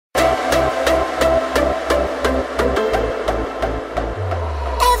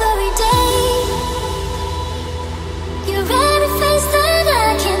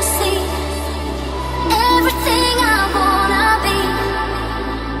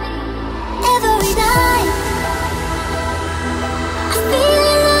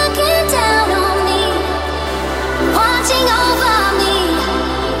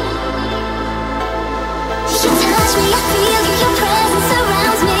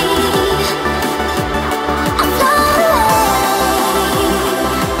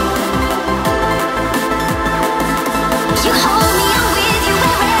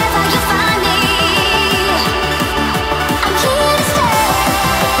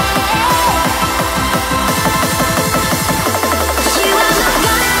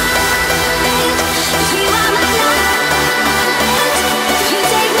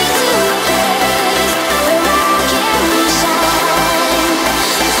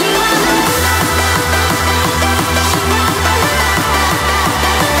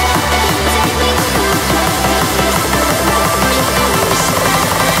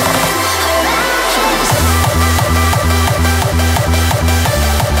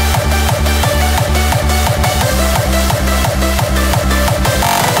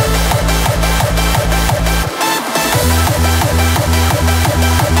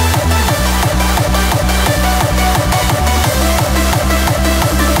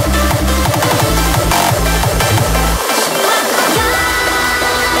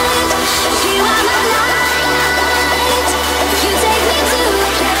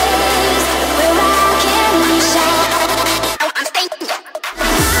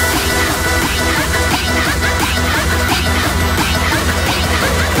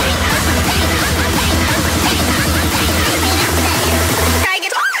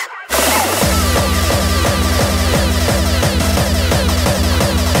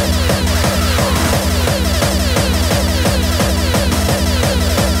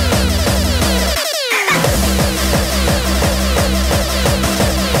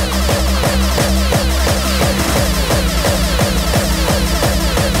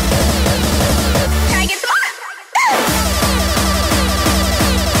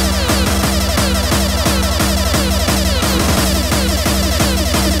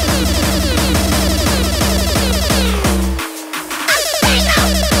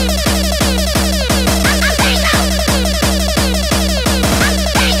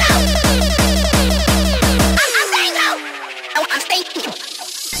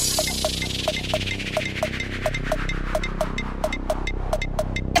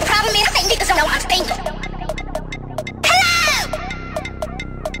não atendo. Hello!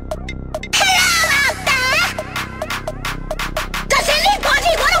 Hello out there! Does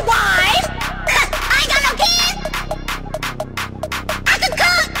anybody want a wife? I ain't got no kids! I can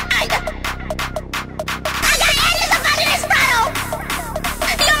cook! I got endless of money in this bottle!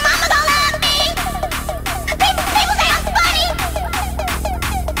 Your mama don't love me! People say I'm funny!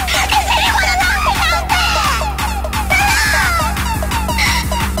 Is anyone around me out there?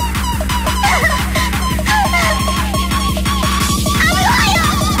 I'm loyal!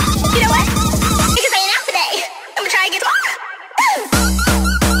 You know what? Because I ain't out today. I'm gonna try and get off.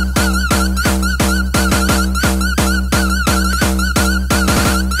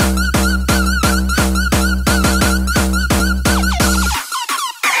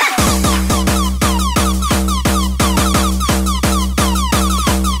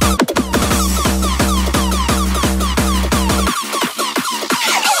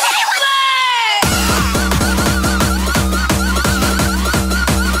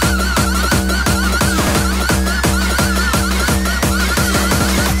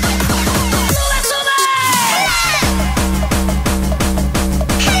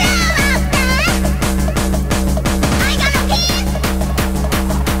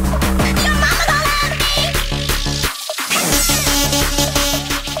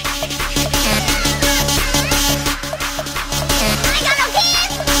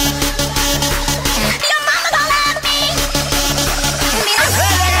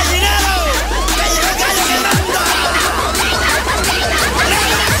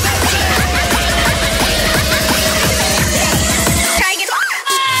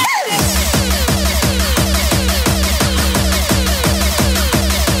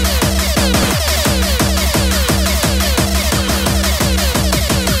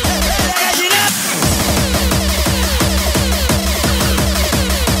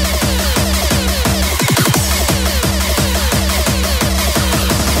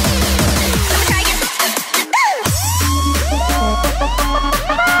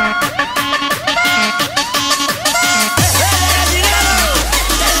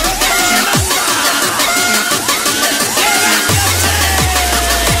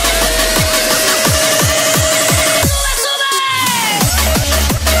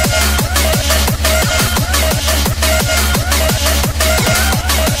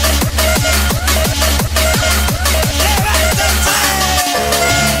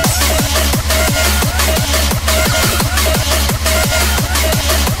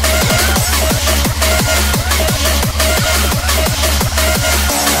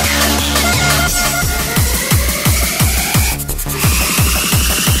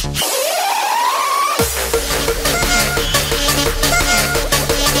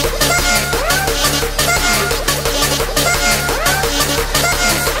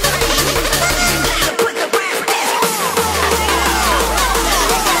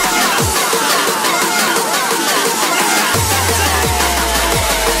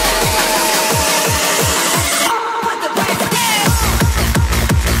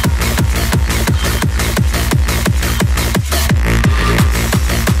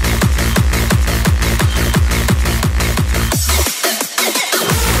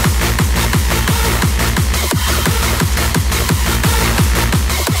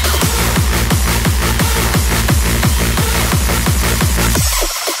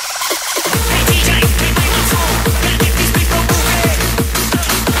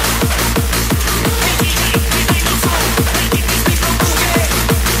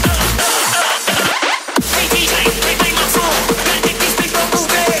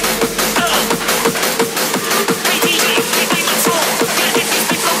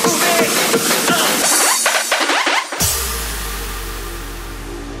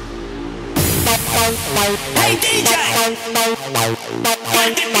 Hey DJ,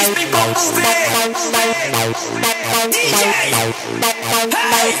 when did these people move in? DJ, hey,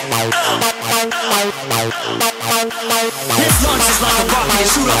 this launch is like a rocket and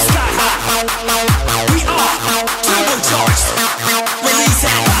shoot up sky high. We are turbocharged. Release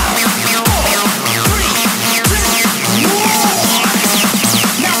that. 4, 3, 2, 1.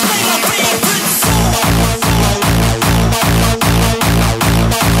 Now play my favorite song.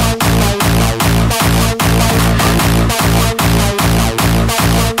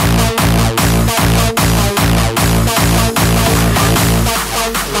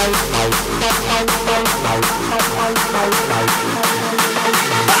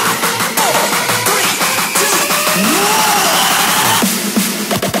 Ah!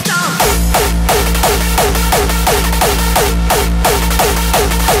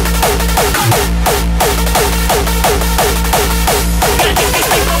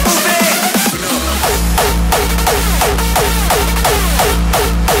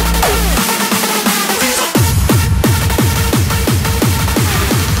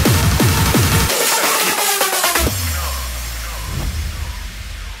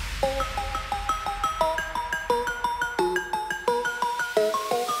 Can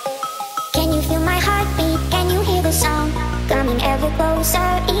you feel my heartbeat? Can you hear the song? Coming ever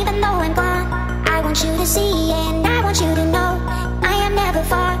closer, even though I'm gone. I want you to see and I want you to know I am never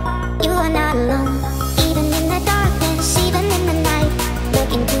far, you are not alone. Even in the darkness, even in the night,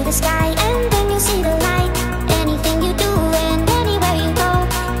 look into the sky and then you see the light. Anything you do and anywhere you go,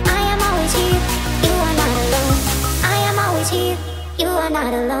 I am always here, you are not alone. I am always here, you are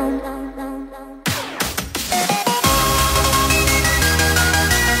not alone.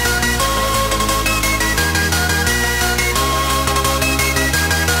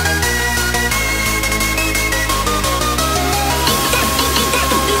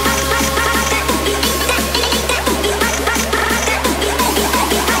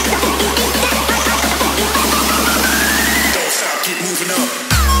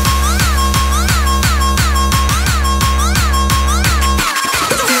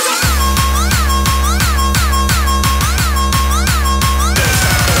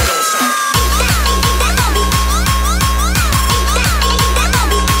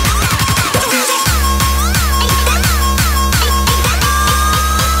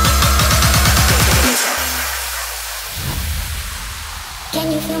 Can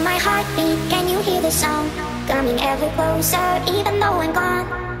you feel my heartbeat? Can you hear the song? Coming ever closer, even though I'm gone.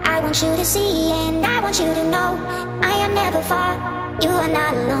 I want you to see and I want you to know I am never far, you are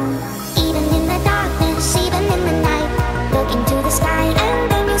not alone. Even in the darkness, even in the night, look into the sky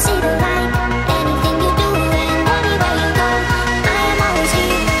and then you see the light. Anything you do and anywhere you go, I am always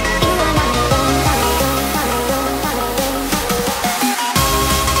here, you are not alone, not alone, not alone, not alone.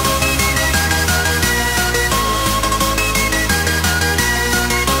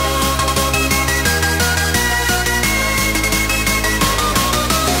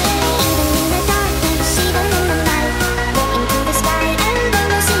 Even in the darkness, even in the night, look into the sky and then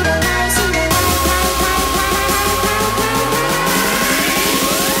you see the light.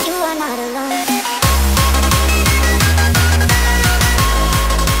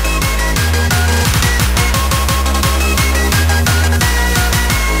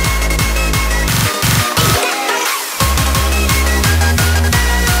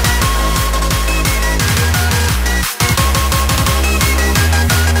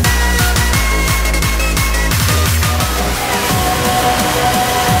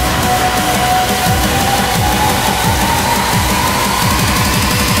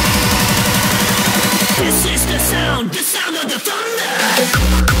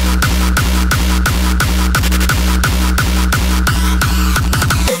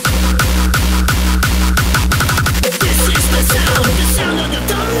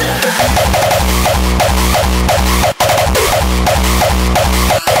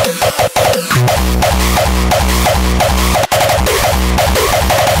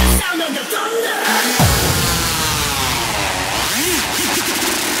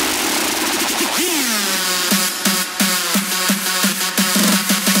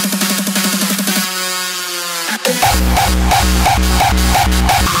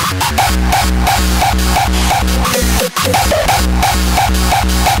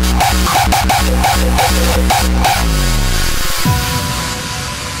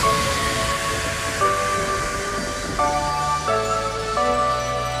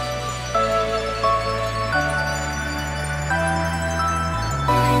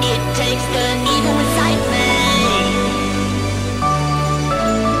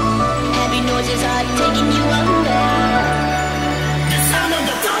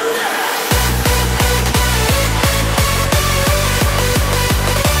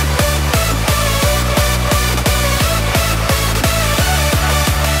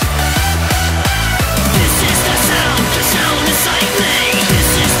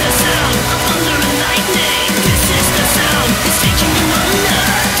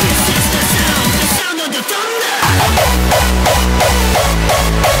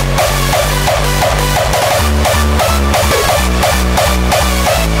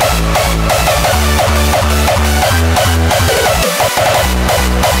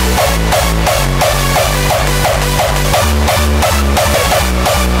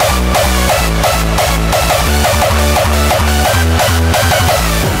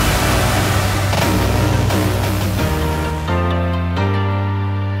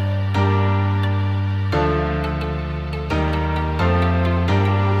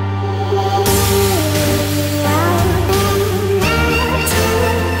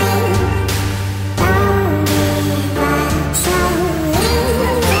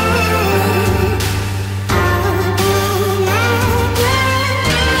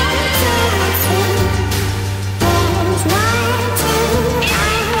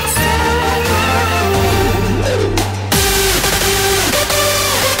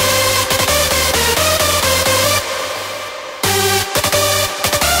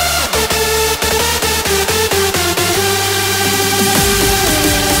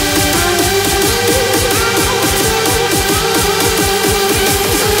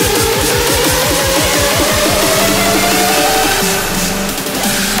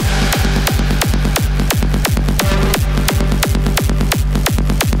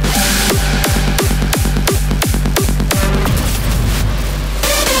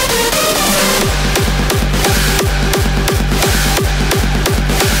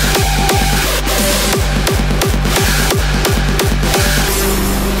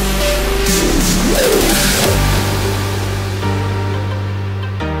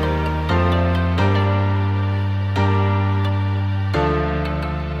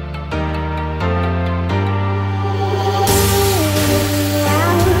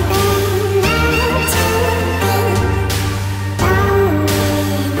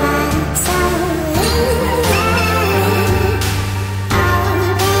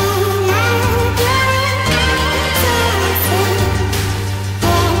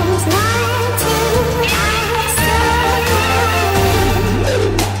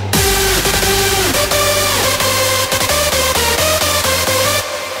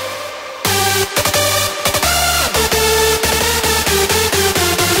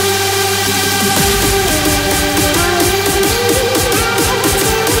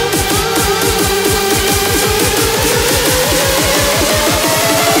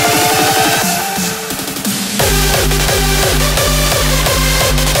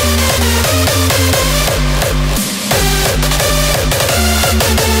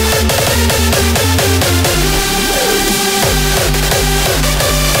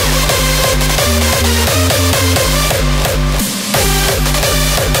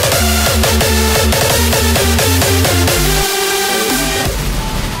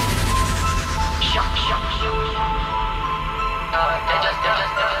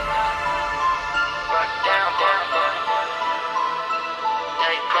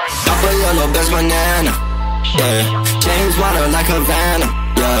 Up a yellow best banana. Yeah, James water like Havana.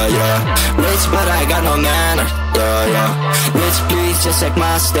 Yeah, yeah. Rich but I got no manner. Yeah, yeah. Rich please just check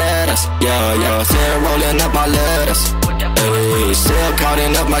my status. Yeah, yeah. Still rolling up my letters. Hey, still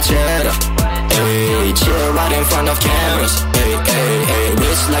counting up my cheddar. Hey, chill right in front of cameras. Hey, hey, hey.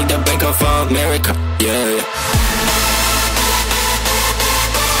 Rich like the Bank of America. Yeah, yeah.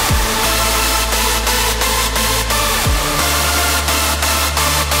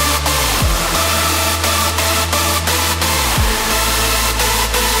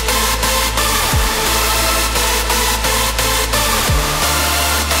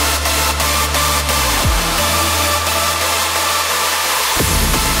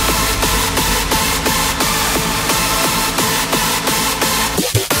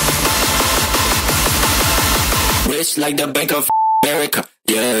 Rich like the Bank of America,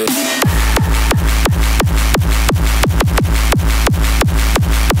 yeah.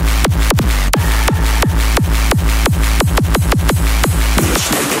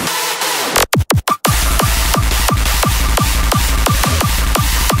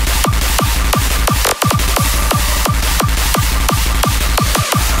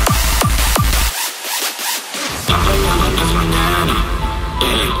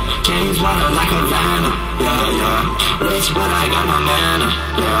 James water like Havana, yeah, yeah. Rich but I got no manner,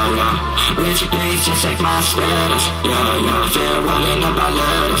 yeah, yeah. Rich please just check my status, yeah, yeah. Still rolling up my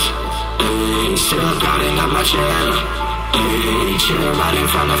letters, hey, still counting up my cheddar, hey, chill right in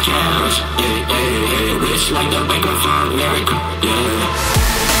front of cameras, hey, hey, hey. Rich like the Bank of America, yeah.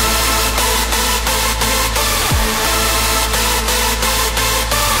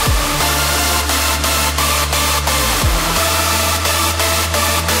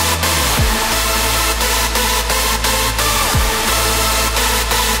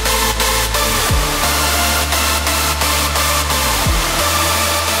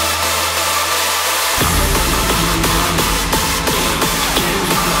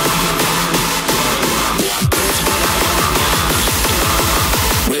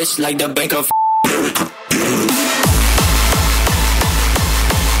 Rich like the Bank of America.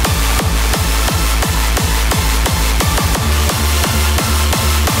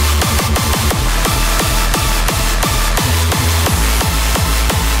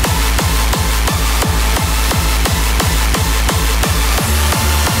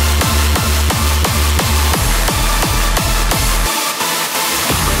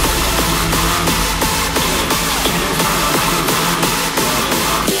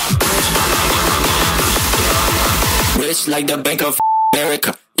 Rich like the Bank of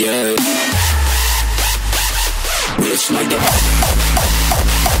America, yeah. Rich like the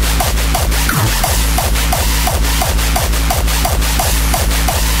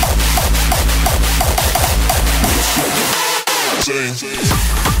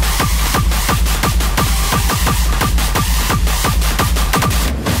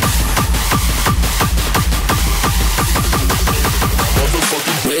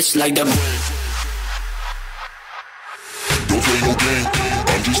Rich like the Don't play no game,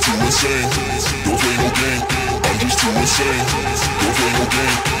 I'm just too insane. Don't play no game, I'm just too insane. Don't play no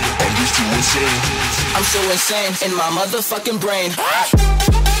game, I'm just too insane. I'm so insane in my motherfucking brain.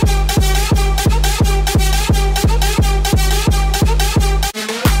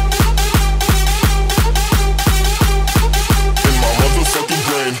 In my motherfucking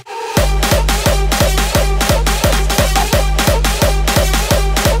brain.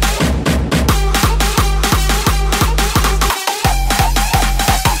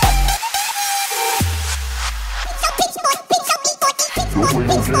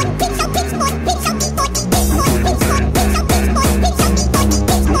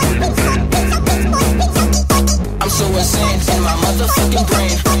 I'm so insane in my motherfucking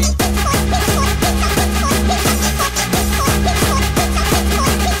brain.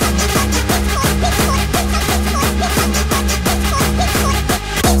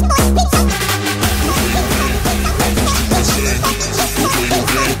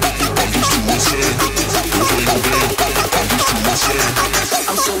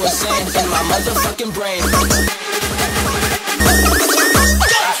 I'm so insane in my motherfucking brain.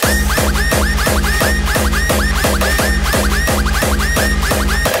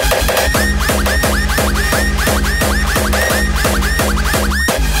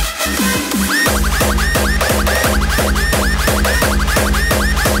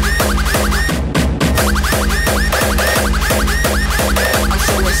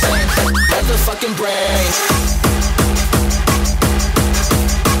 Motherfucking brains.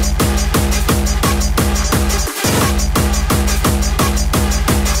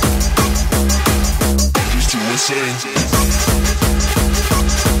 Just too insane.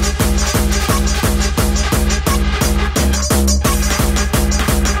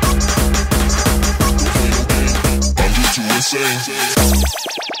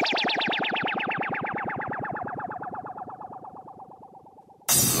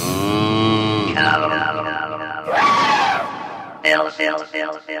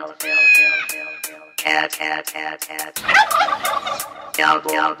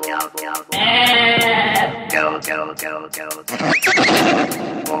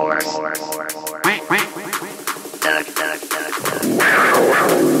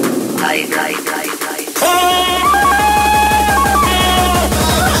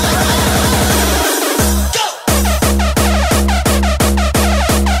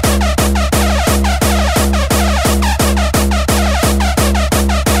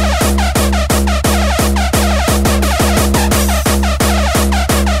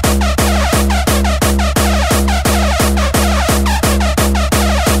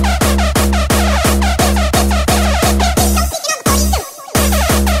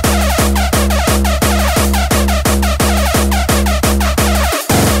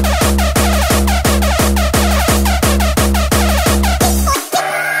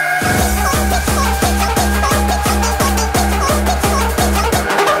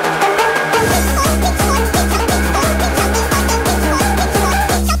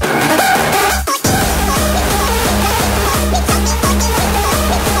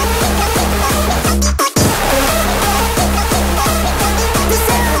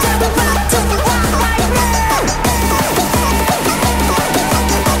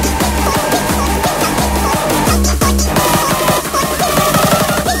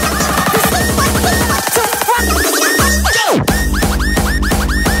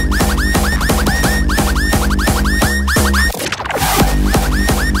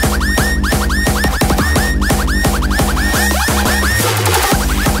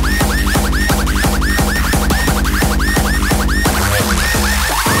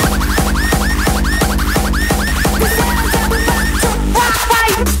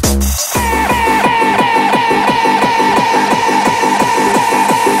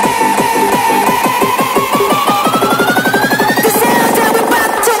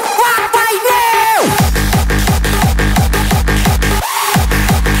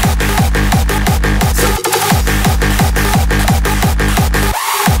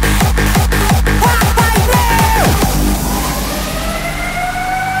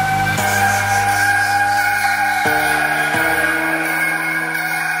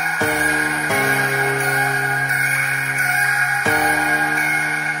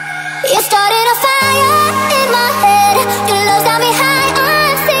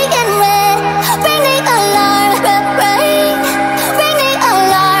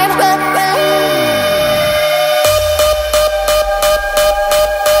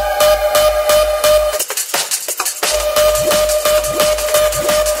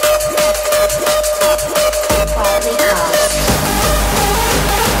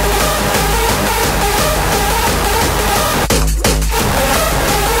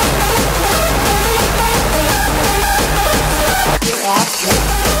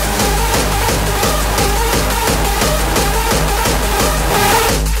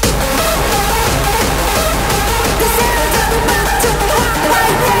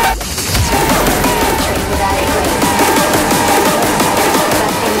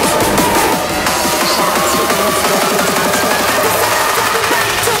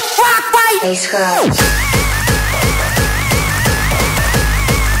 Space Girl.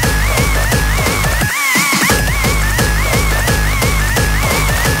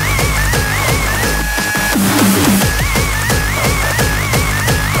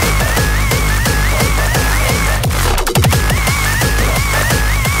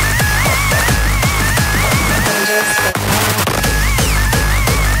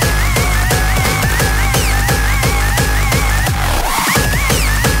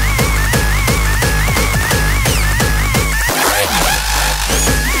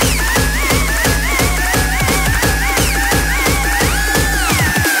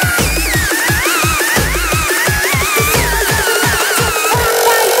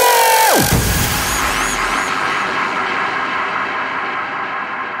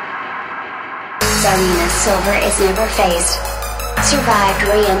 Silver is never phased. Survived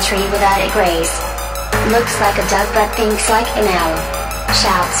re-entry without a grace. Looks like a duck but thinks like an owl.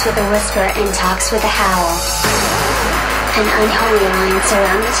 Shouts with a whisper and talks with a howl. An unholy line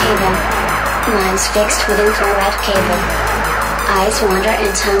surround the table. Minds fixed with infrared cable. Eyes wander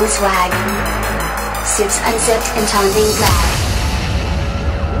and tongues wag. Suits unzipped and taunting black.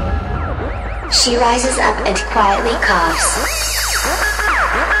 She rises up and quietly coughs.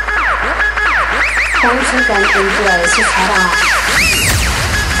 Points her gun and blows his head off.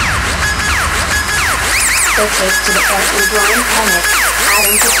 They take to the air in blind panic, out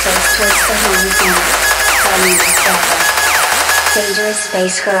into space towards the home planet. Dangerous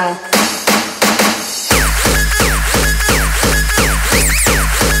Space Girl.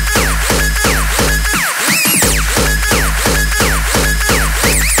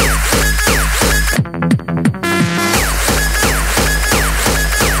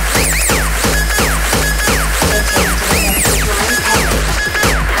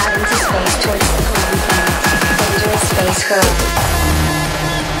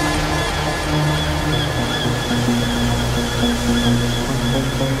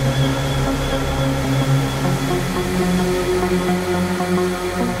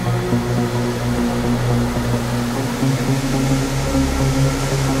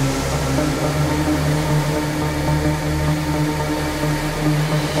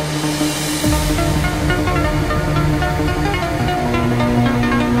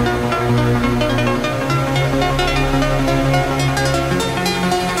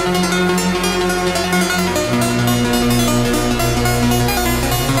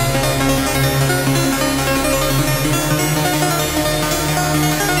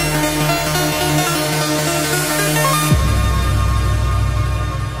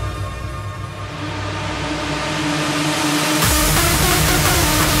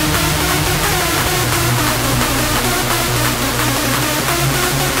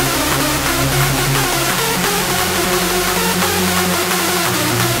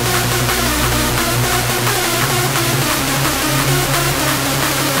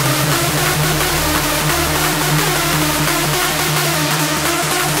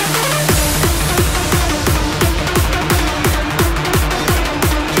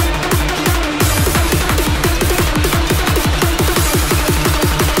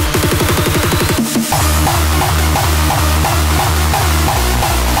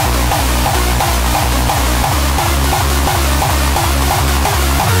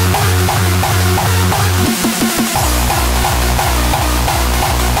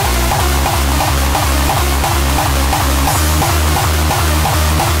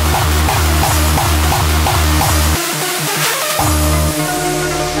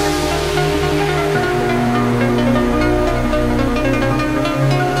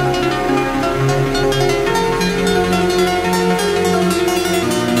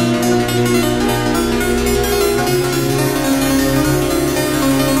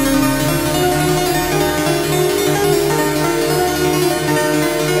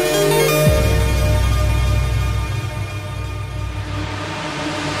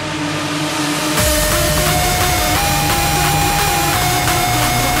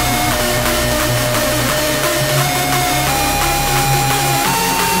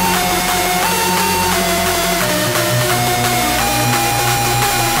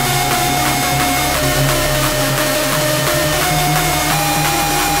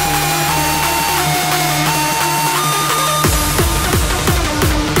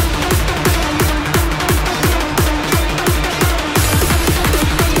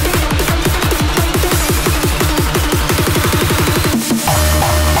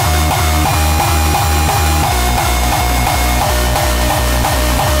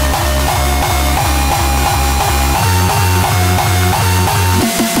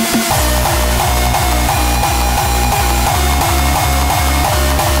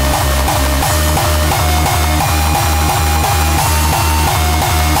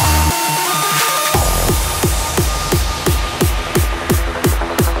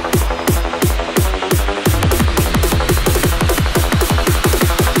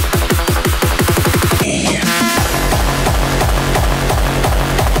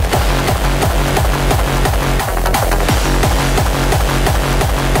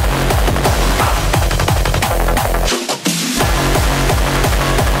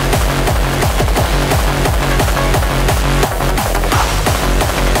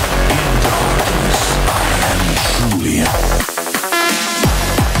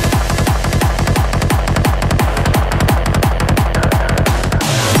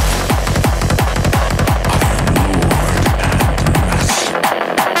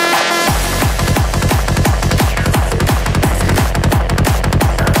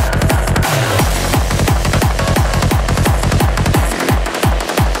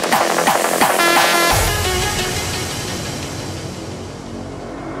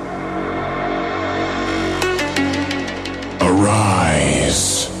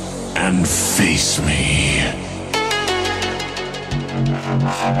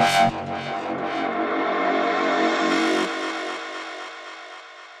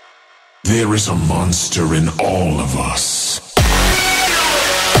 There is a monster in all of us.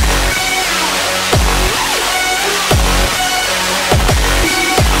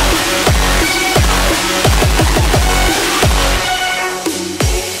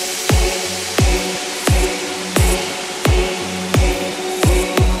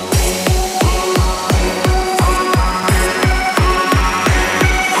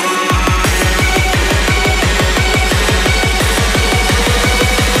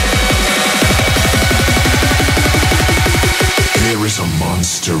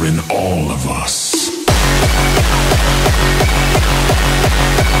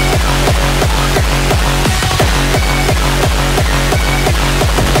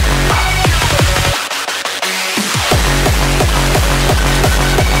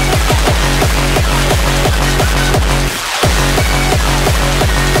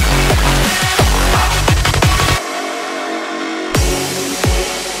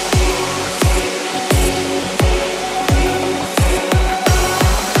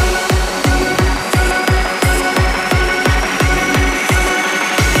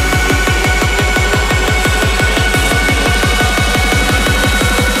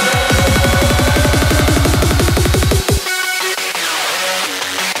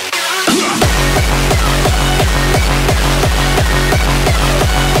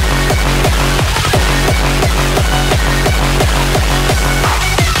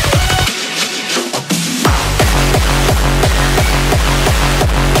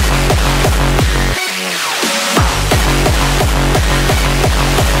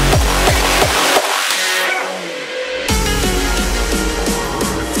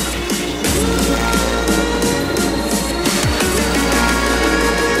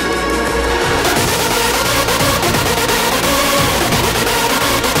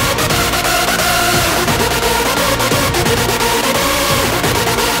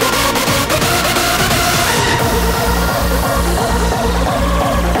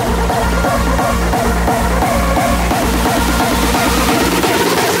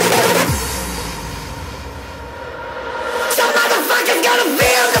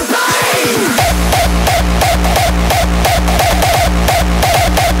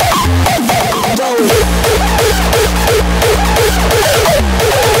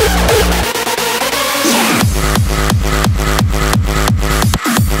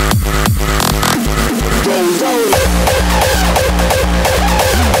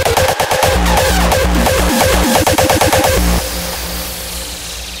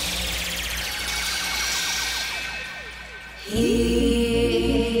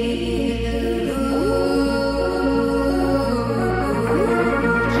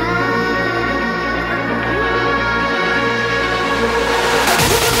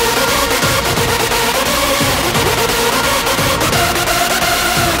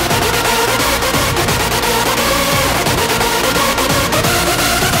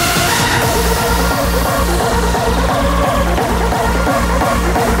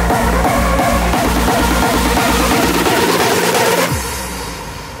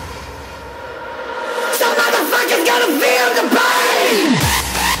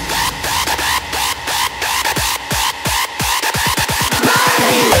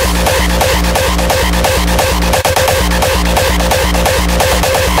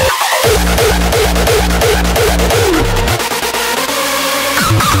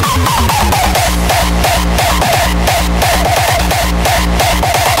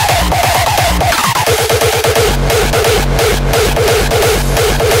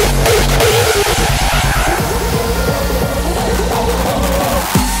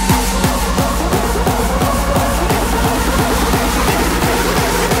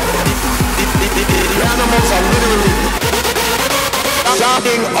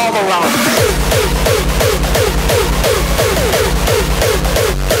 dying all around.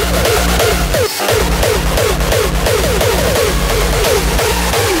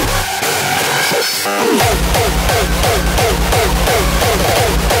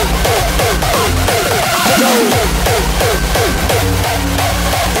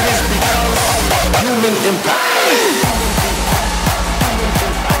 It is because human impact.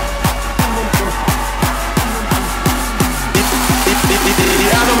 The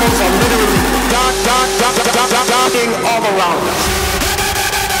animals are literally dying all around us.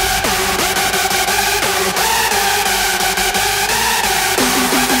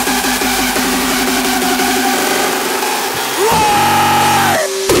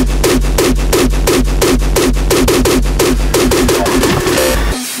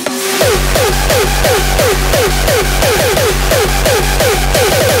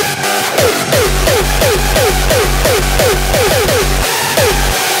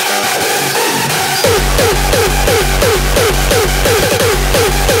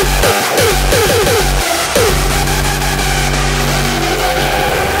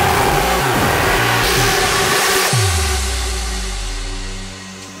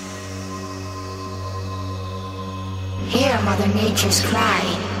 Hear Mother Nature's cry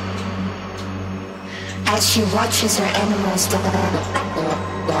as she watches her animals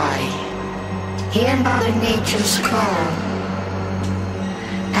die. Hear Mother Nature's call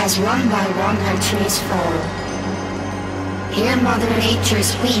as one by one her trees fall. Hear Mother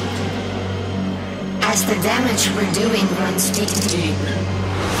Nature's weep as the damage we're doing runs deep.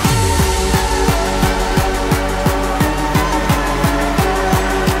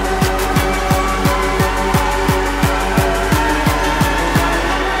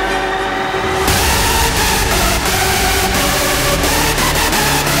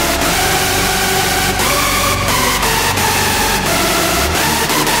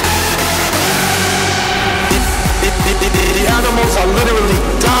 The animals are literally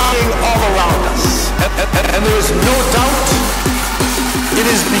dying all around us. And there is no doubt it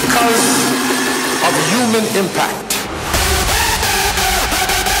is because of human impact.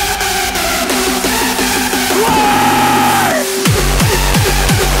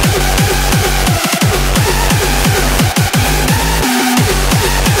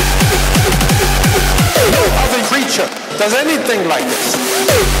 No other creature does anything like this.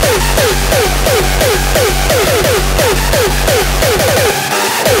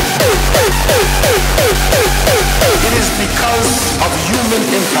 It is because of human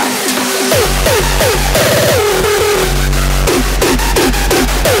impact.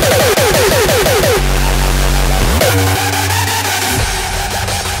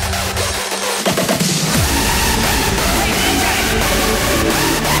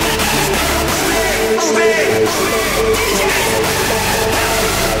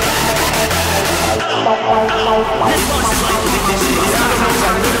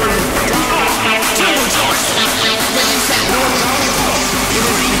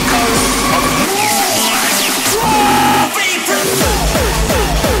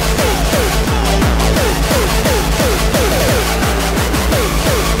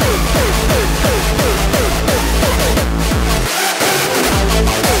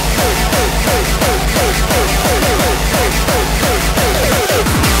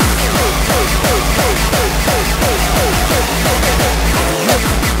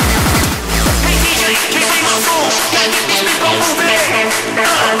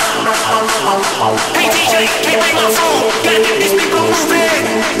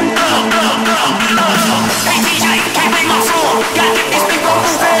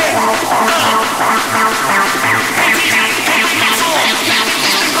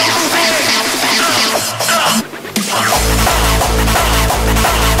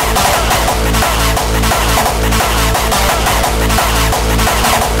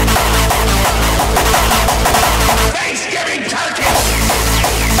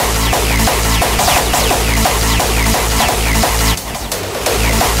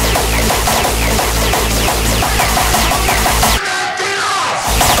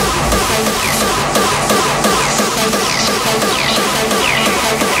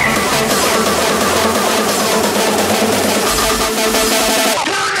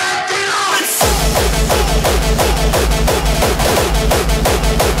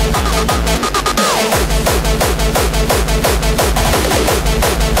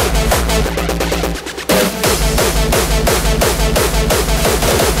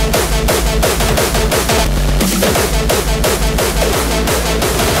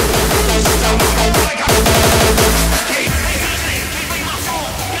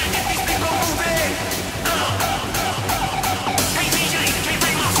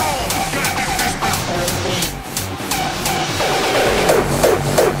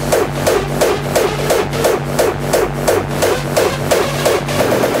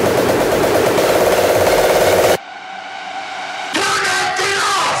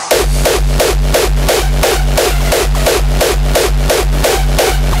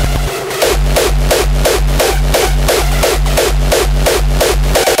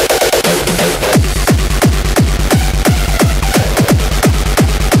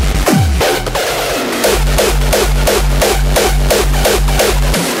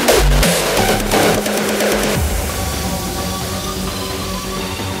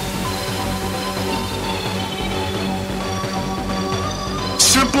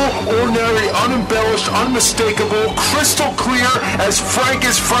 simple, ordinary, unembellished, unmistakable, crystal clear, as frank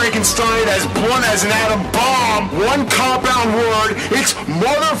as Frankenstein, as blunt as an atom bomb. One compound word. It's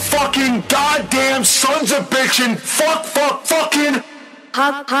motherfucking goddamn sons of bitchin' fucking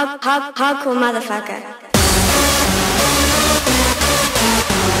hardcore motherfucker.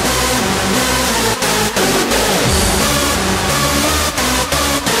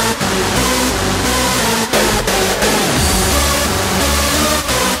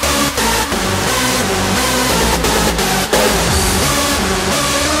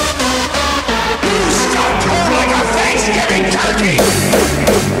 Thanksgiving turkey!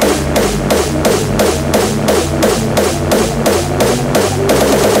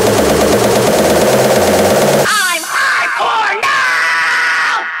 I'm hardcore now!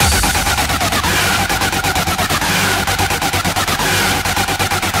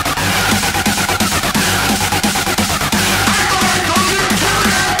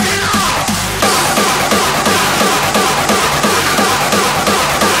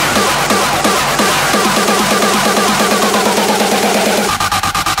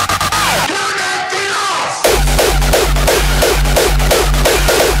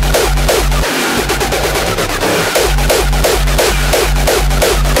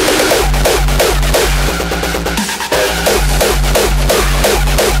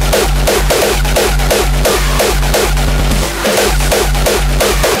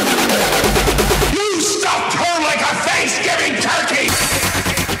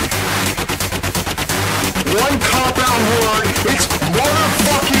 One compound word. It's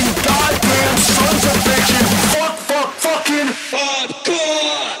motherfucking goddamn sons of bitchin' fucking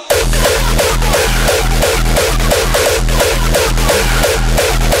hardcore!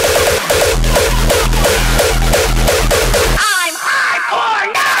 I'm hardcore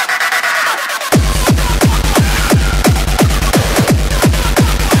now!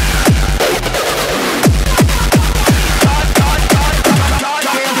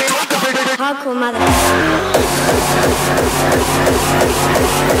 Hardcore motherfucker.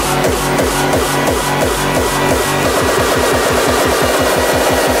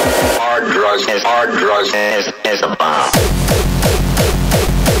 Hard drugs is a bomb.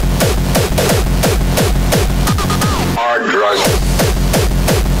 Hard drugs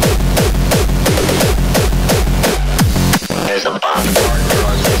is a bomb. Hard drugs is a bomb. Hard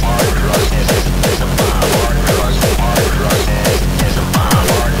drugs is a bomb.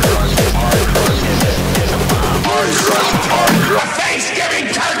 Hard drugs is a bomb. Hard drugs. Thanksgiving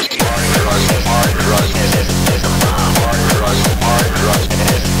turkey! Hard drugs is a bomb. Hard drugs is a bomb. Hard drugs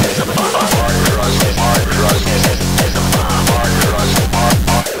is a bomb. Hard drugs is a bomb. Hard drugs is a bomb.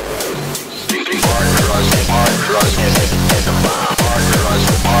 Hard drugs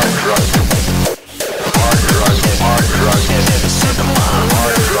is a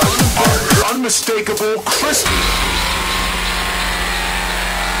bomb. Unmistakable crystal.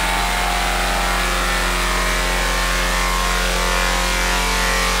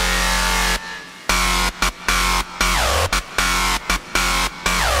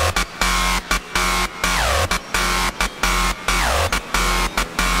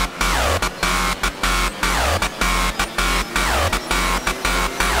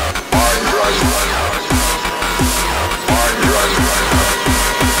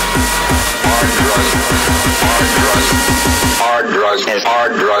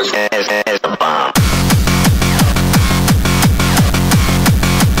 Hard drugs is a bomb.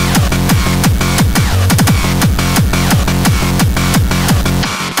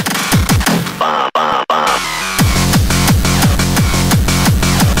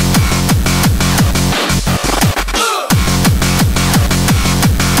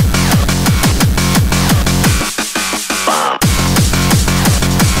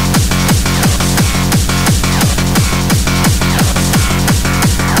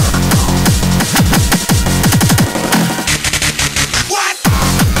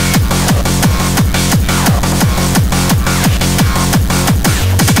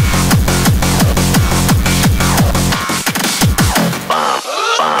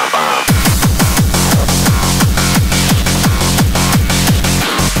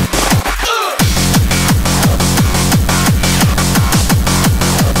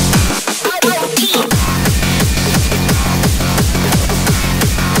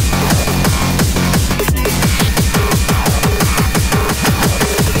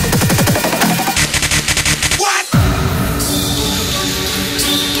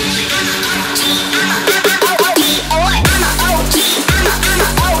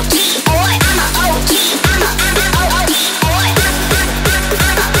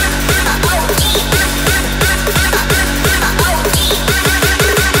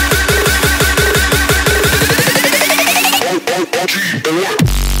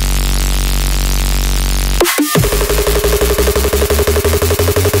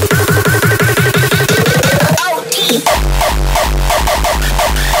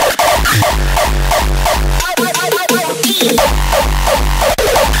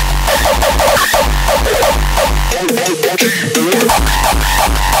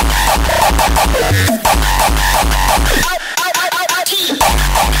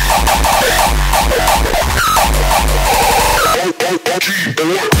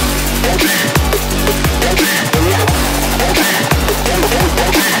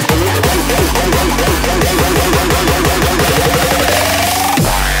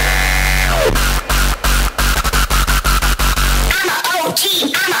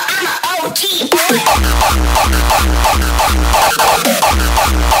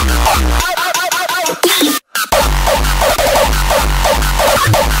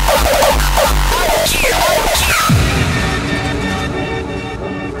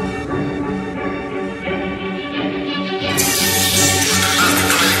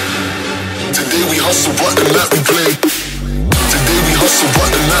 what the night we play. Today we hustle,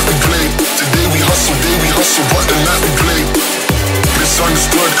 what the night we play. Today we hustle, what the night we play.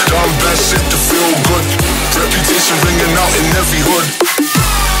 Misunderstood, done bad shit to feel good. Reputation ringing out in every hood.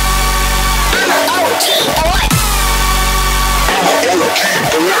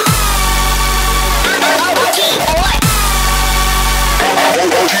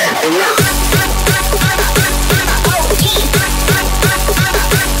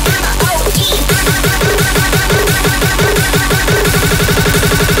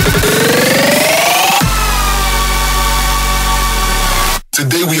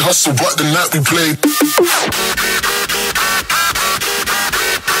 Today we hustle, what the night we play.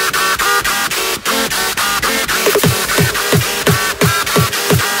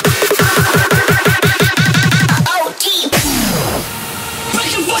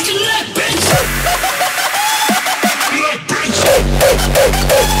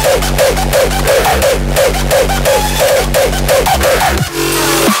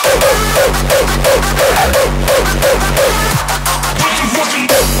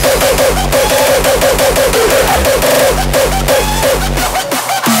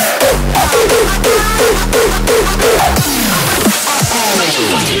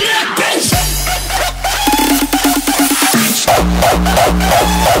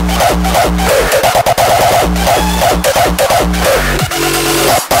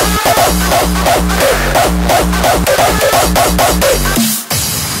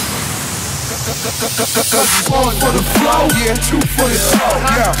 One for the flow, yeah, two for the show.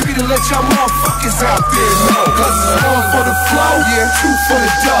 Yeah, three to let y'all motherfuckers out there know. Cause it's one for the flow, yeah, two for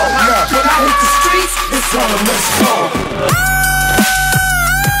the dough. Yeah, when I hit the streets, it's on a let's go.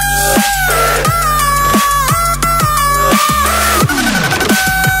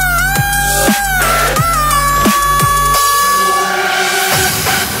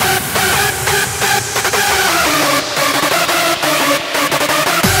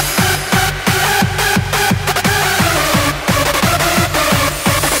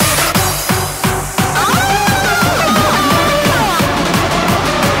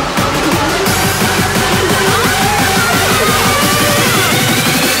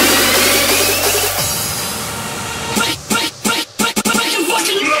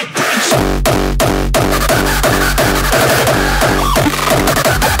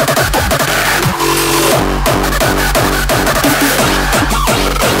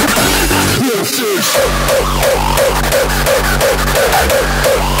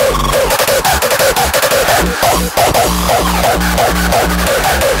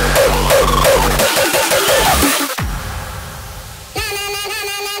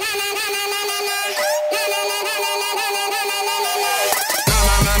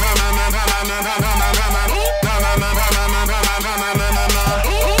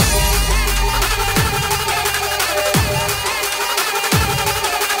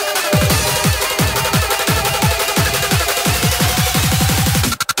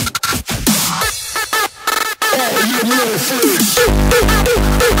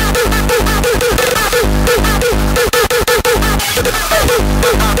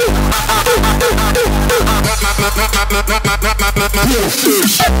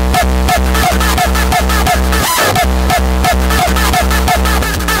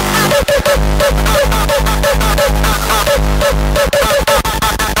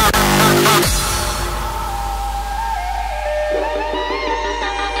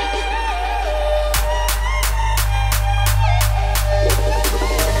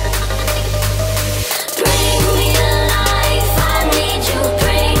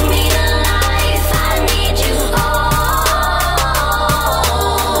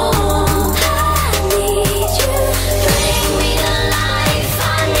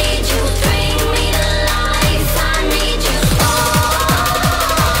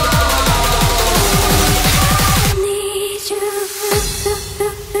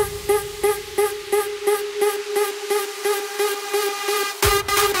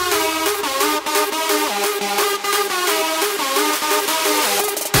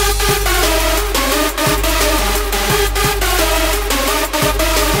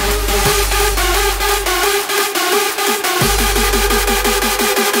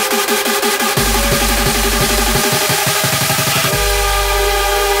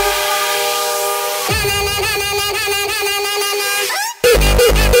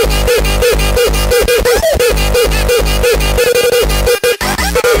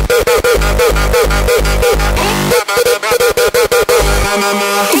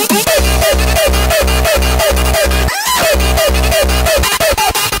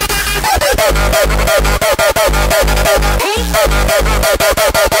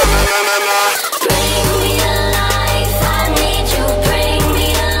 Bring me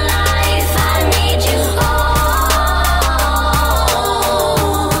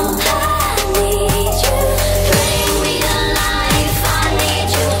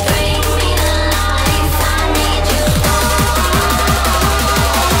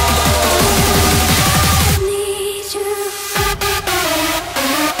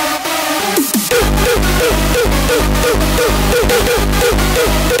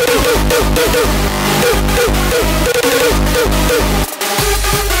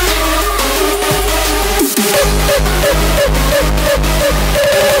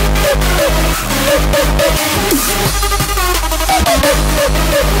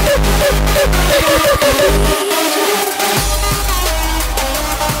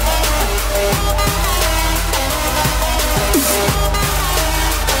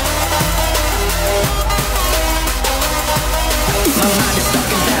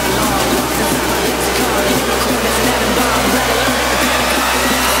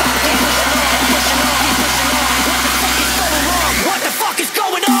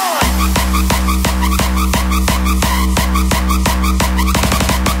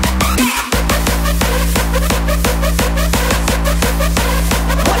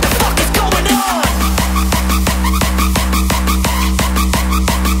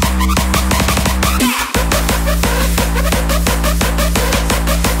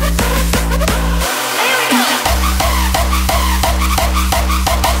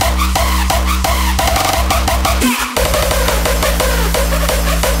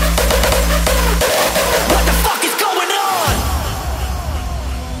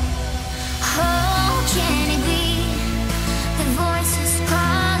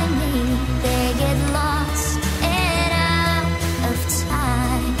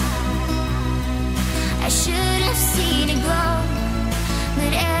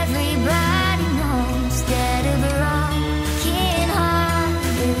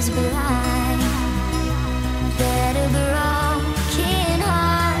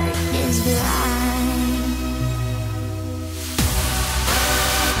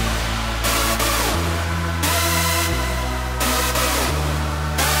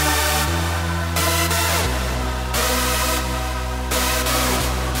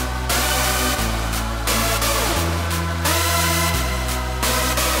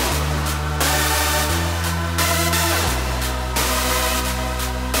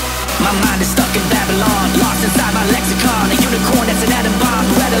My mind is stuck in Babylon, lost inside my lexicon. A unicorn that's an atom bomb,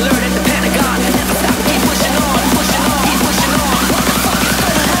 red alert at the Pentagon. Never stop, keep pushing on, pushing on, keep pushing on.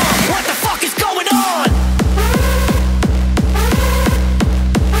 What the fuck is going on?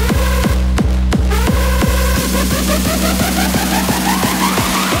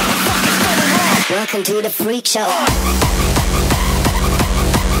 Welcome to the freak show.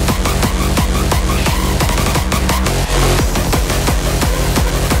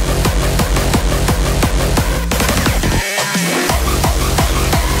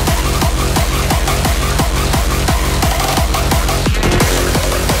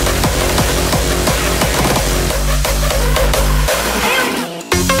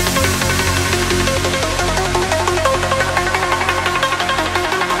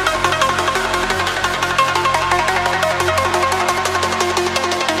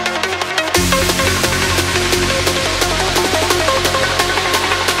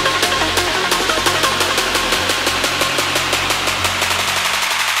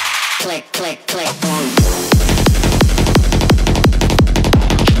 Click, click, click, boom.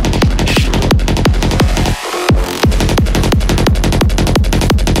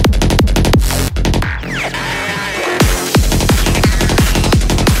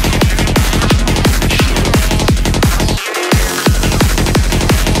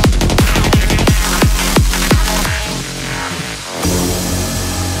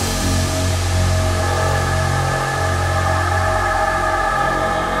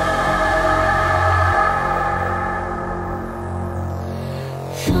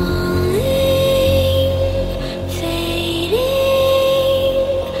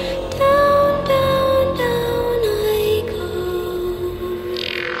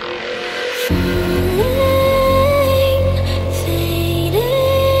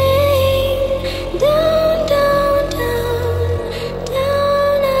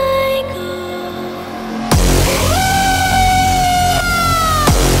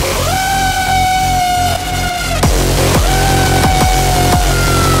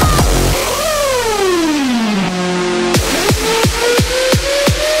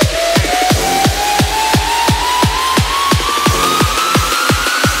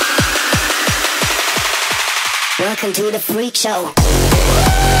 Welcome to the freak show.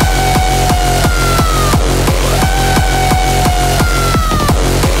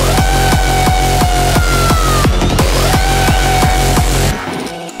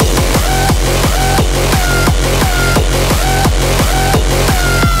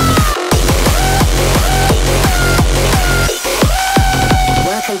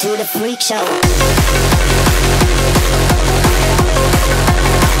 Welcome to the freak show.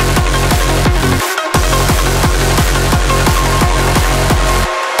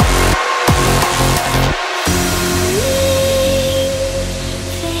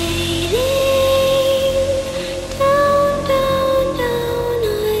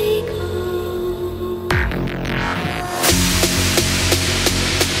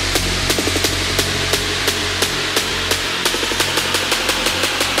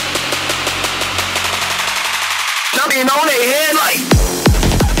 Jumping on their head like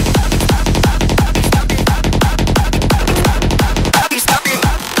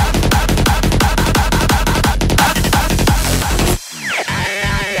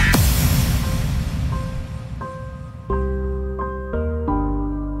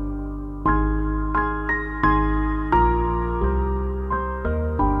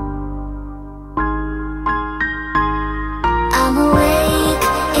I'm awake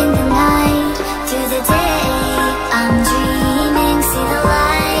in the night, through the day I'm dreaming, see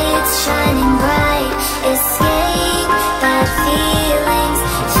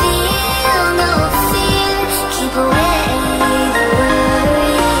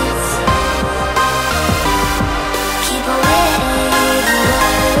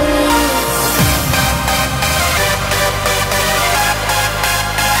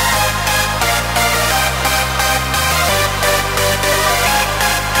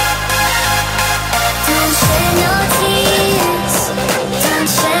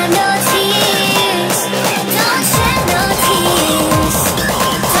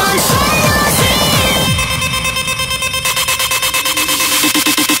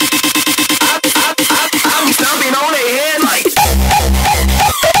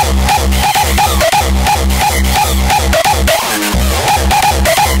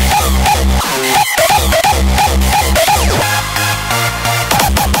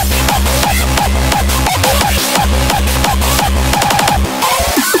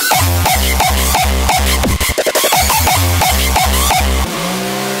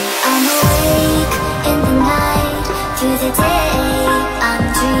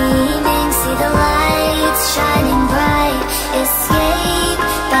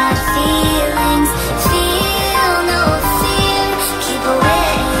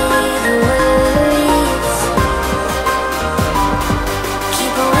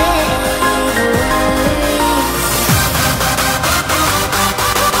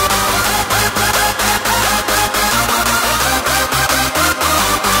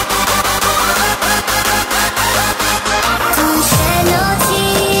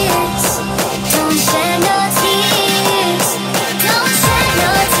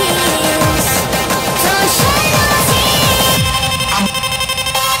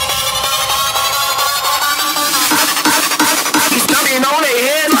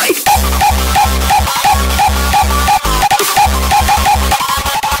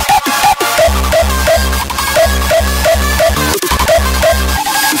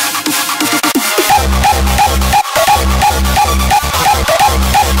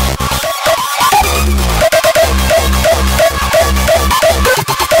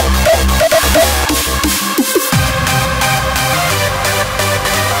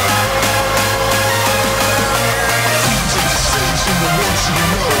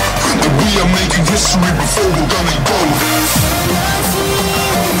are making history before we're gonna go.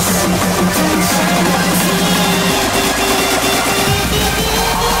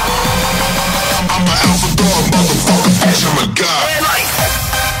 I'm an alpha dog, motherfucker, bitch, I'm a god.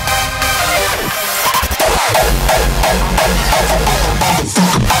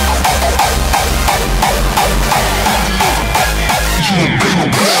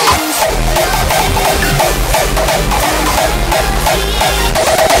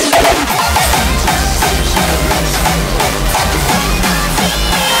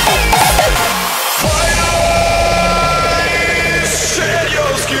 Shed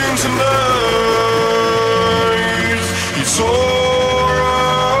your skin tonight. It's alright.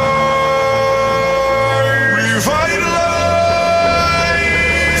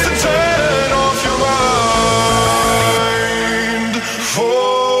 Revitalize and turn off your mind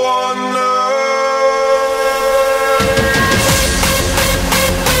for one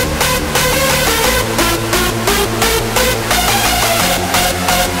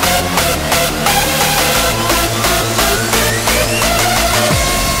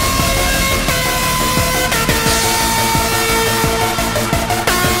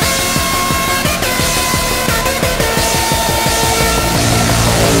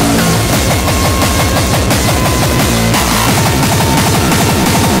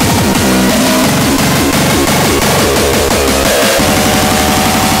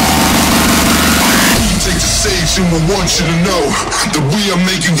And we want you to know that we are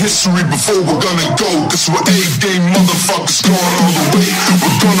making history before we're gonna go. Cause we're A-game motherfuckers going all the way.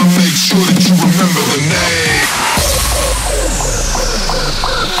 We're gonna make sure that you remember the name.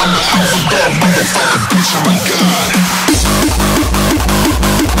 I'm the alpha dog, motherfucker, bitch, I'm a god.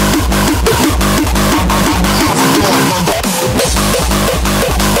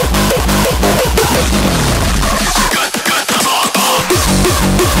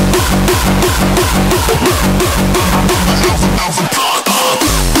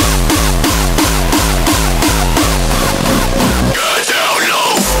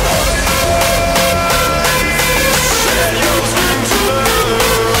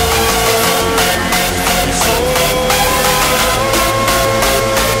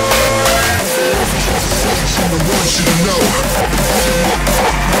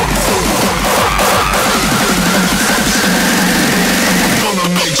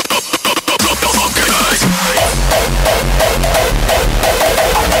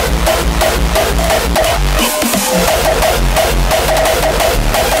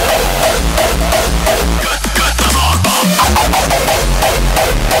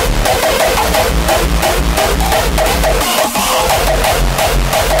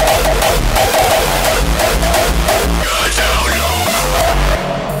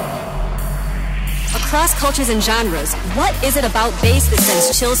 Across cultures and genres, what is it about bass that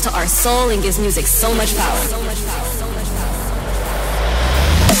sends chills to our soul and gives music so much power?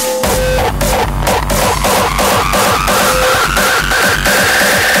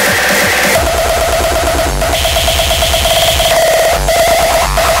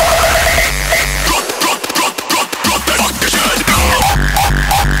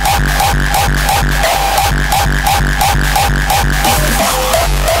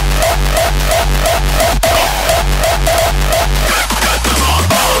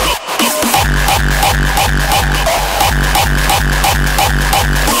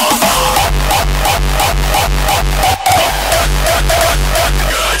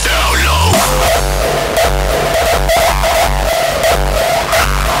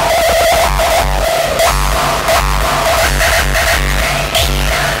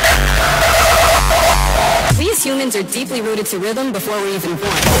 Humans are deeply rooted to rhythm before we're even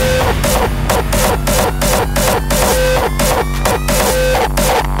born.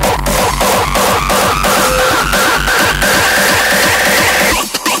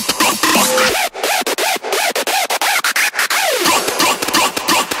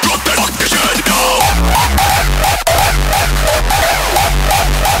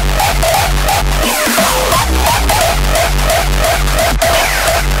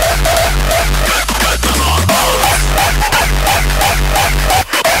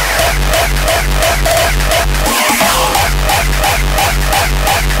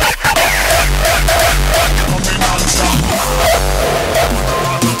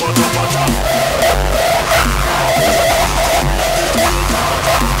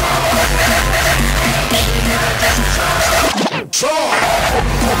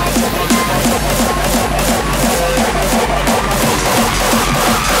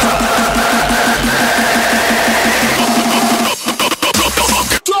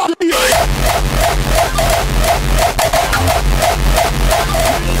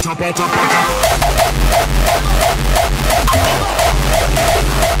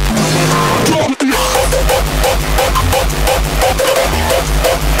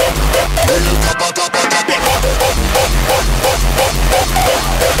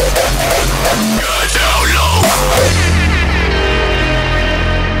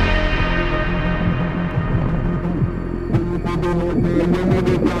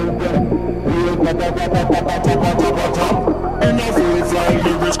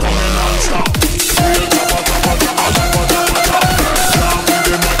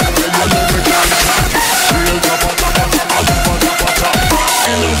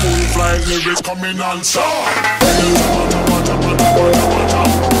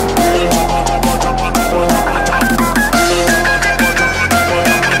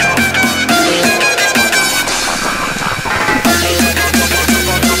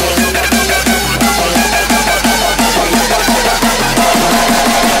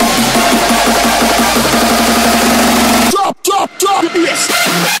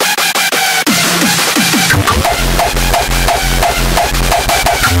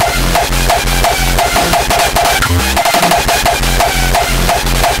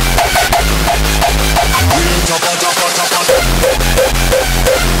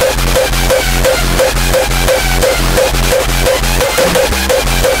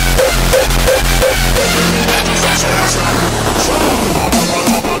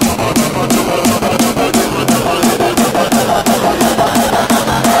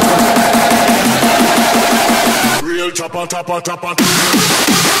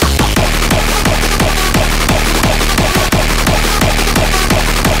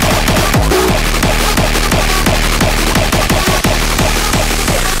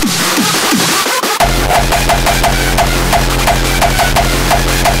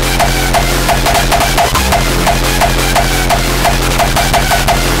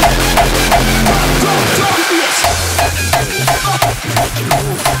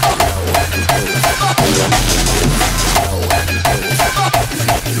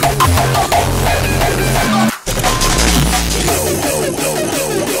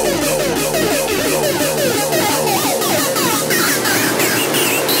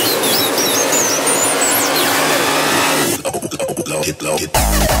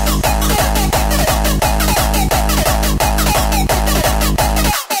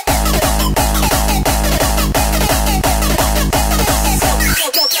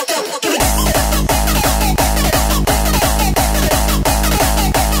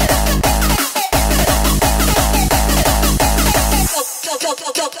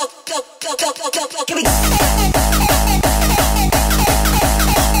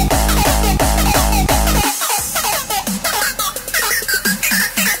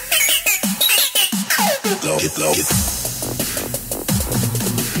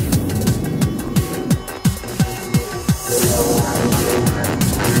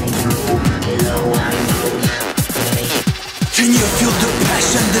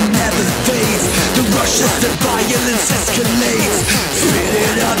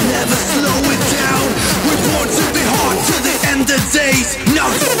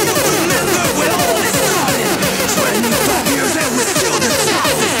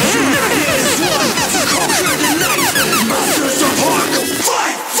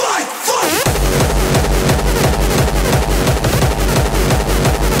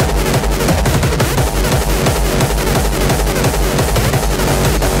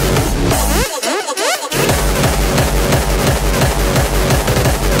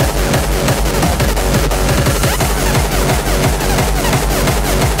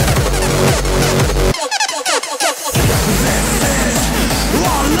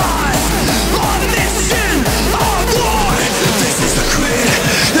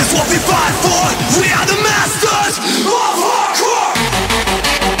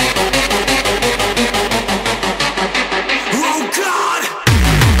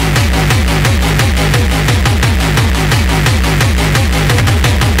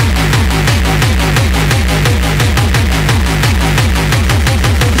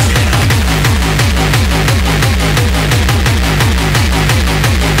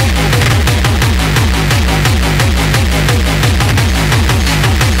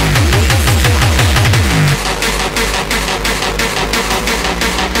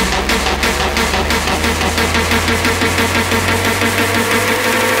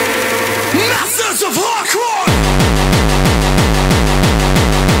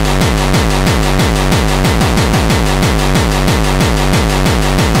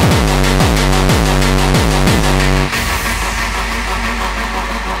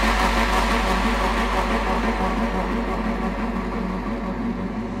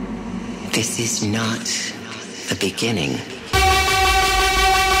 This is not the beginning.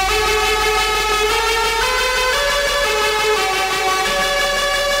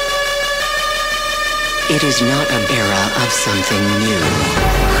 It is not an era of something new,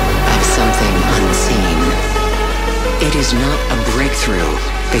 of something unseen. It is not a breakthrough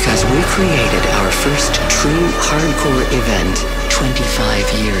because we created our first true hardcore event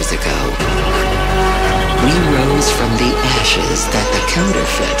 25 years ago. We rose from the ashes that the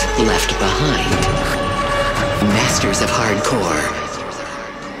counterfeit left behind. Masters of hardcore.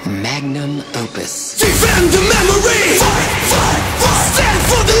 Magnum opus. Defend the memory! Stand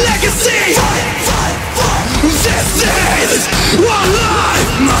for the legacy! This is our life!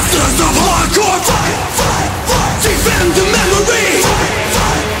 Masters of hardcore! Defend the memory!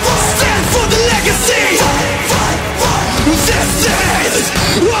 Stand for the legacy! This is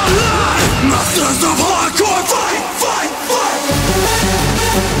our life! Masters of hardcore! Fight, fight, fight!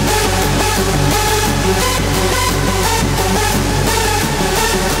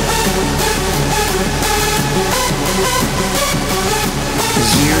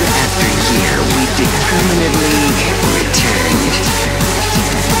 Year after year, we determinedly returned.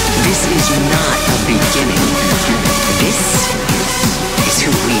 This is not a beginning. This is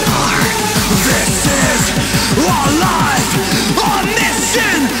who we are. This is our life, our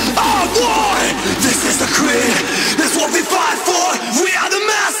mission, our war. This is the creed, this is what we fight for. We are the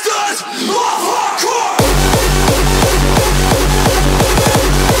masters of hardcore.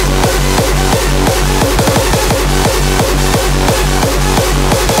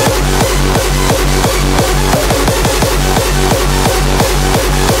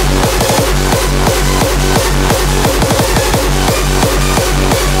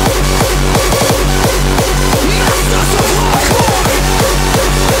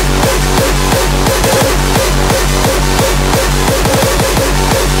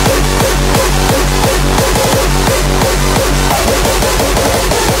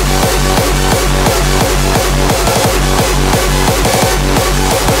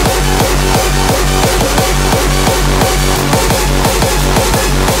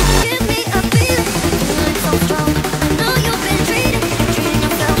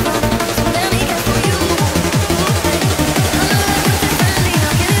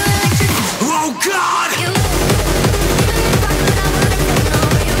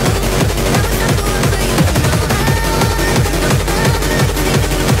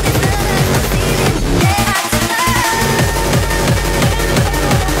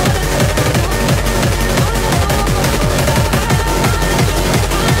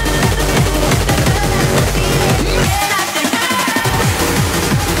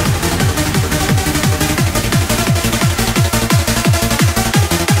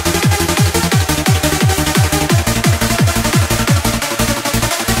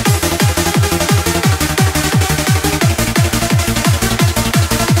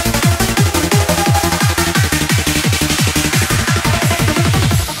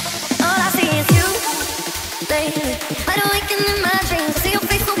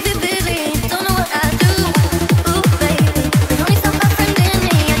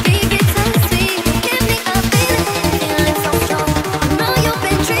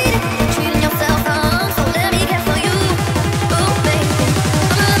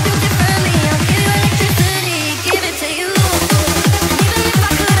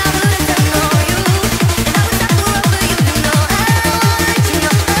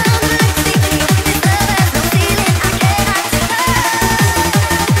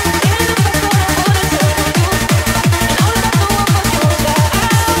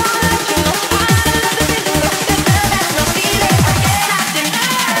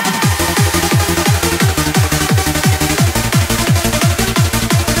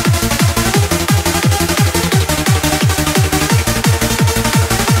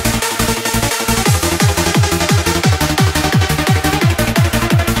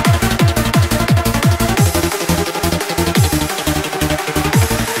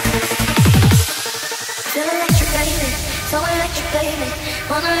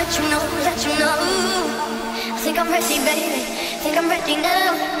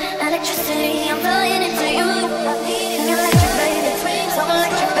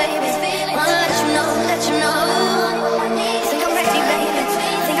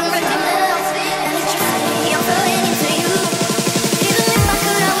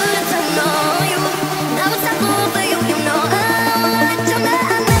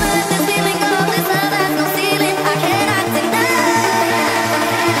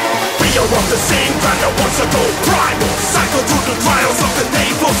 The same brand that once ago primal. Cycle through the trials of the day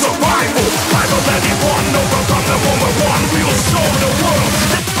for survival. Rival anyone, overcome the moment one. We will show the world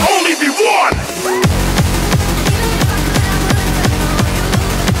that only be one.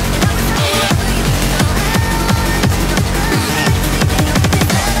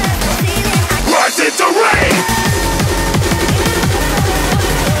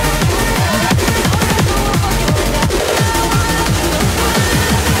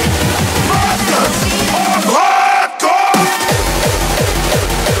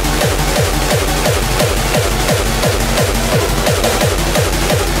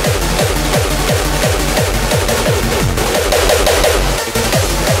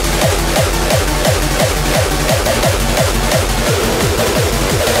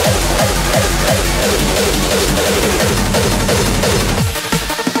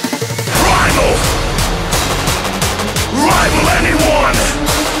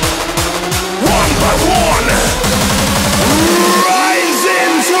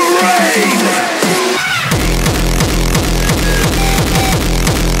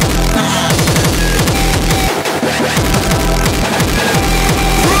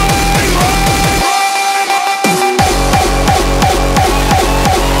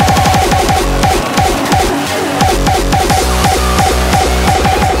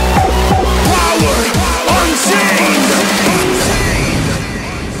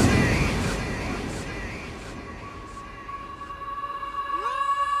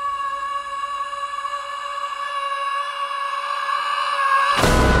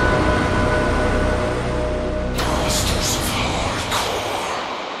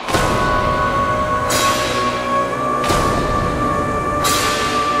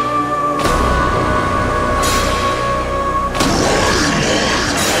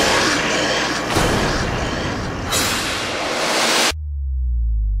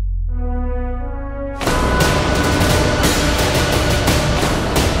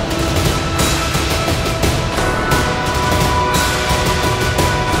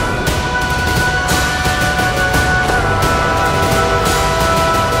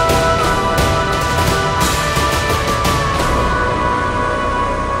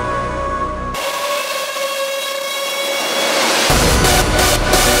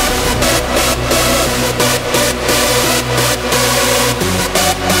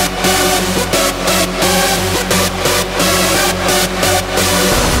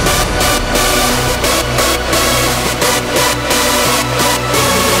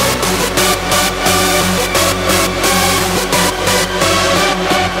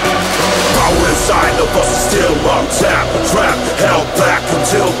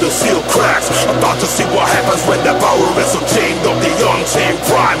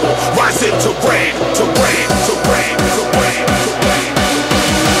 survival. Rising to reign, to reign, to reign, to reign, to reign.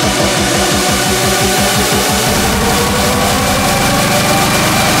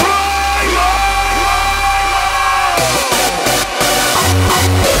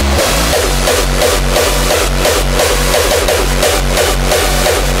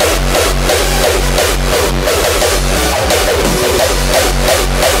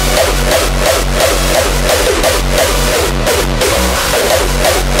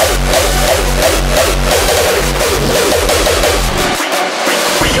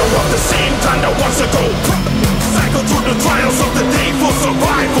 Once ago, cycle through the trials of the day for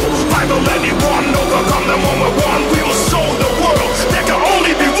survival. Bible anyone, overcome them one by one. We will show the world there can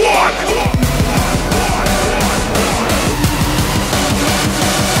only be one.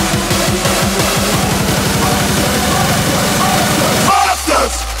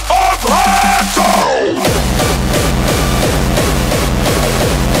 Masters of Battle!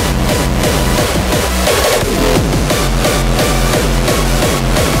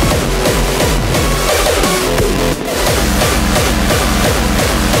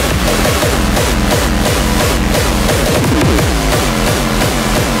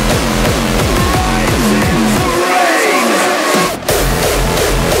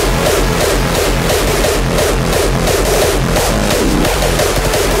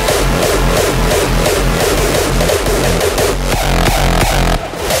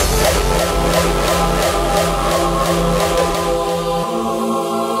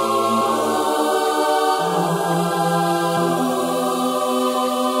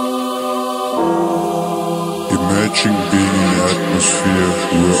 Imagine being in an atmosphere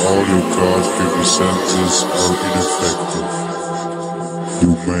where all your God-given senses are ineffective.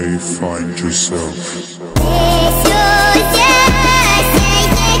 You may find yourself.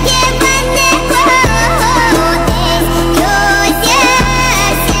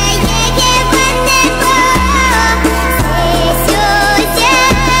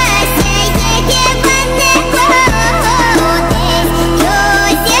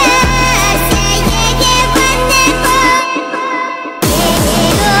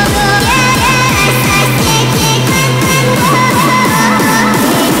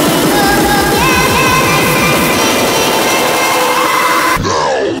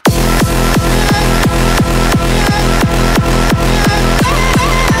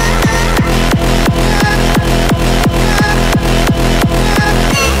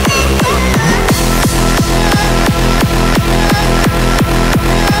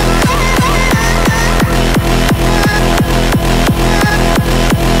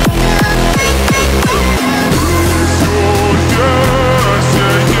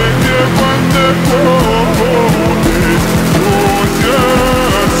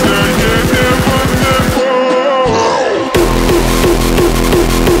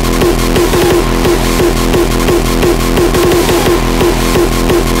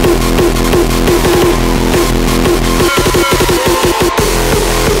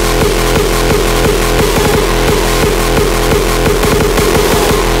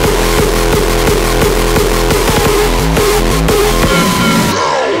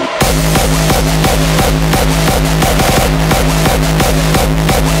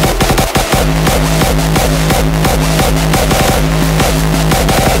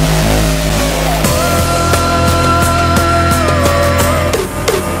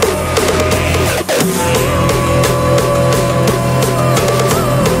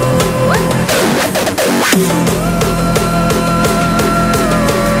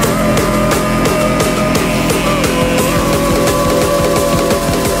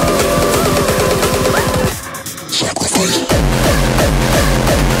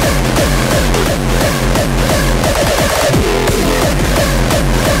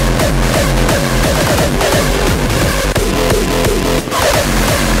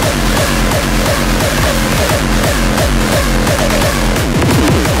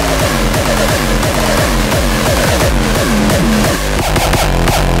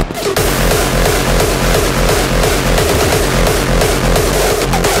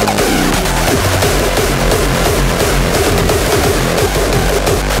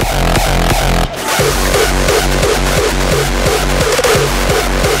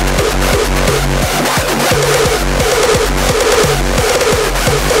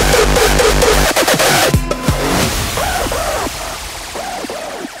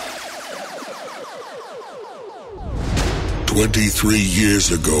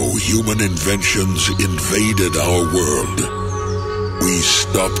 Years ago, human inventions invaded our world. We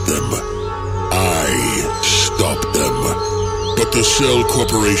stopped them. I stopped them. But the Cell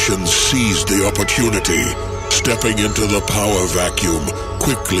Corporation seized the opportunity, stepping into the power vacuum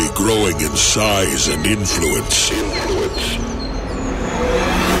quickly growing in size and influence.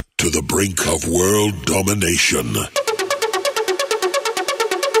 To the brink of world domination.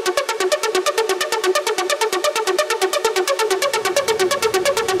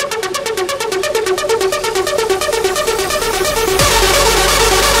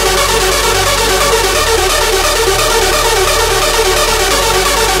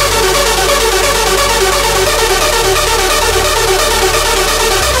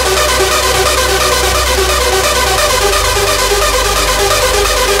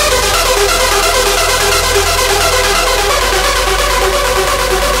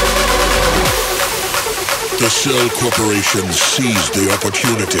 The Cell Corporation seized the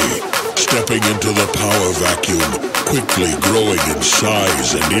opportunity, stepping into the power vacuum, quickly growing in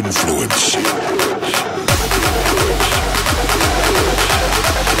size and influence.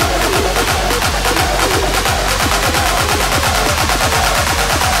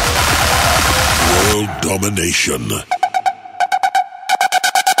 World domination.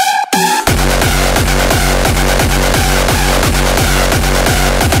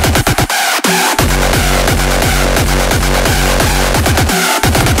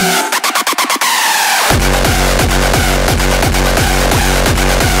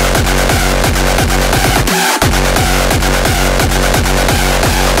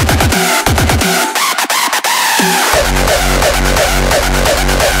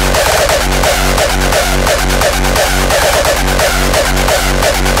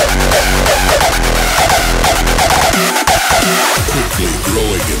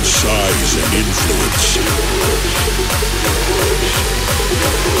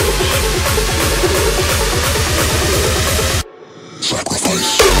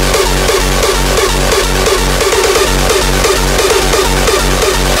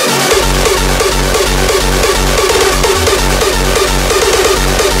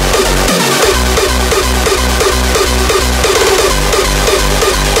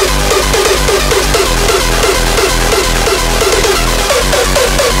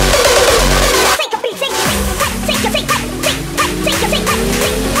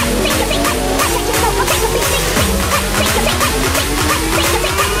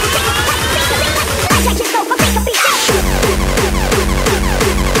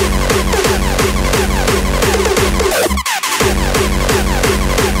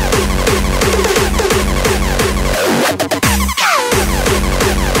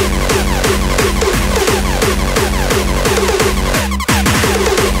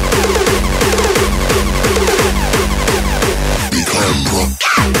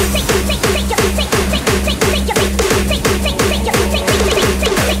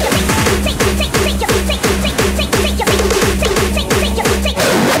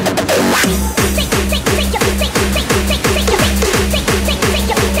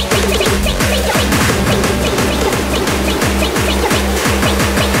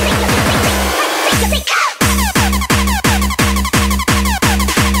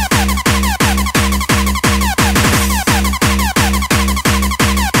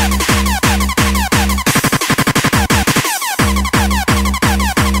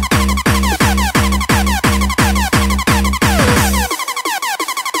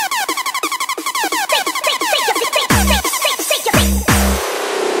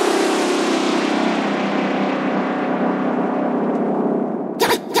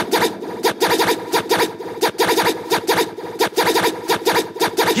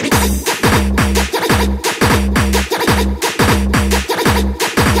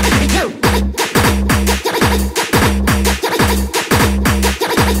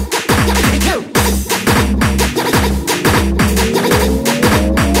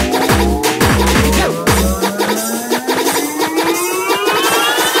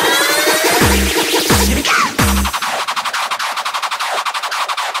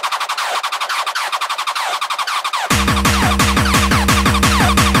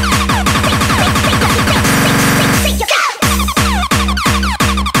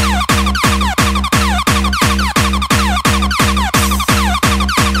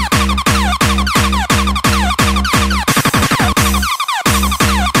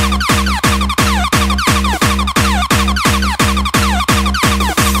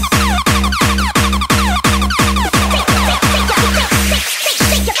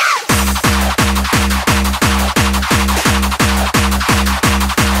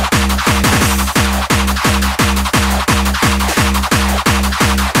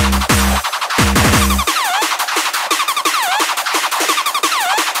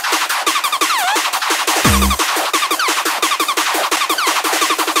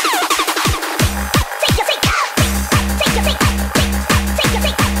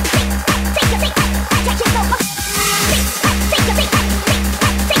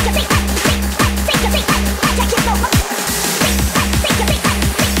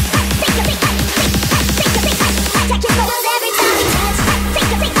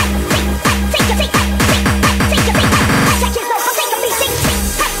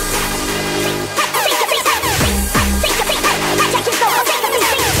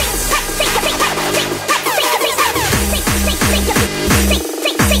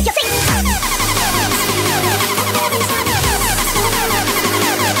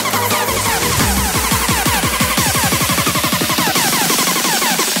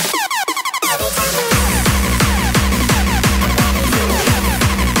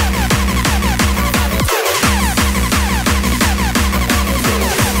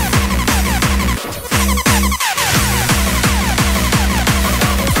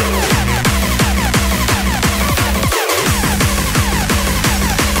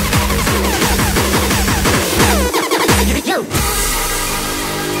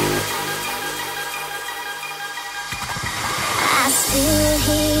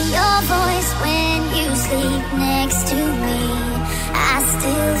 sleep next to me. I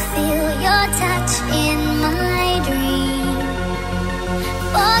still feel your touch in